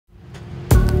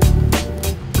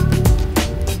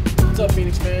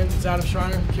Phoenix fans? It's Adam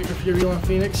Schreiner, kicker for your Elon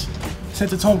Phoenix.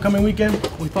 Since it's homecoming weekend,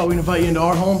 we thought we'd invite you into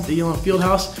our home, the Elon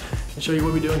Fieldhouse, and show you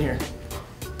what we're doing here.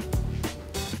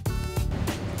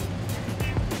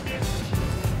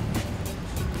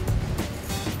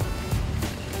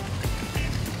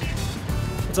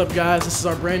 What's up, guys? This is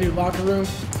our brand new locker room.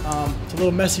 It's a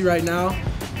little messy right now.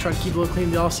 Trying to keep it a little clean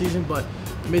the off season, but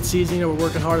mid-season, we're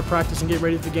working hard to practice and get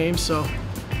ready for the game. So,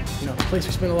 a place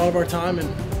we spend a lot of our time, and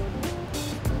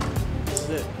this is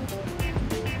it.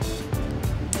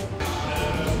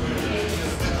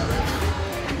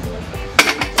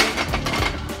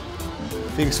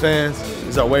 Phoenix fans, this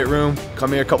is our weight room.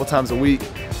 Come here a couple times a week.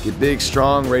 Get big,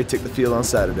 strong, ready to take the field on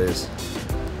Saturdays.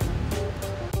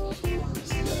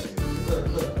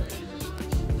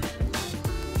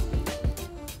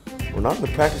 We're not in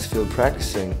the practice field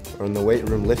practicing, or in the weight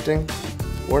room lifting.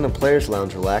 We're in the players'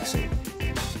 lounge relaxing.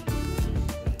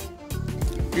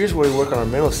 Here's where we work on our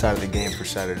mental side of the game for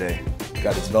Saturday.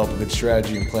 Got to develop a good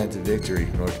strategy and plan to victory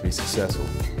in order to be successful.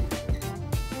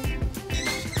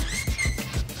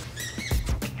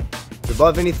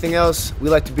 Above anything else, we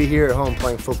like to be here at home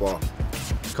playing football.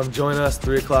 Come join us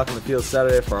 3 o'clock on the field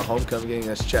Saturday for our homecoming game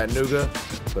against Chattanooga.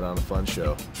 Put on a fun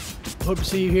show. Hope to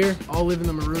see you here, all living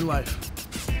the maroon life.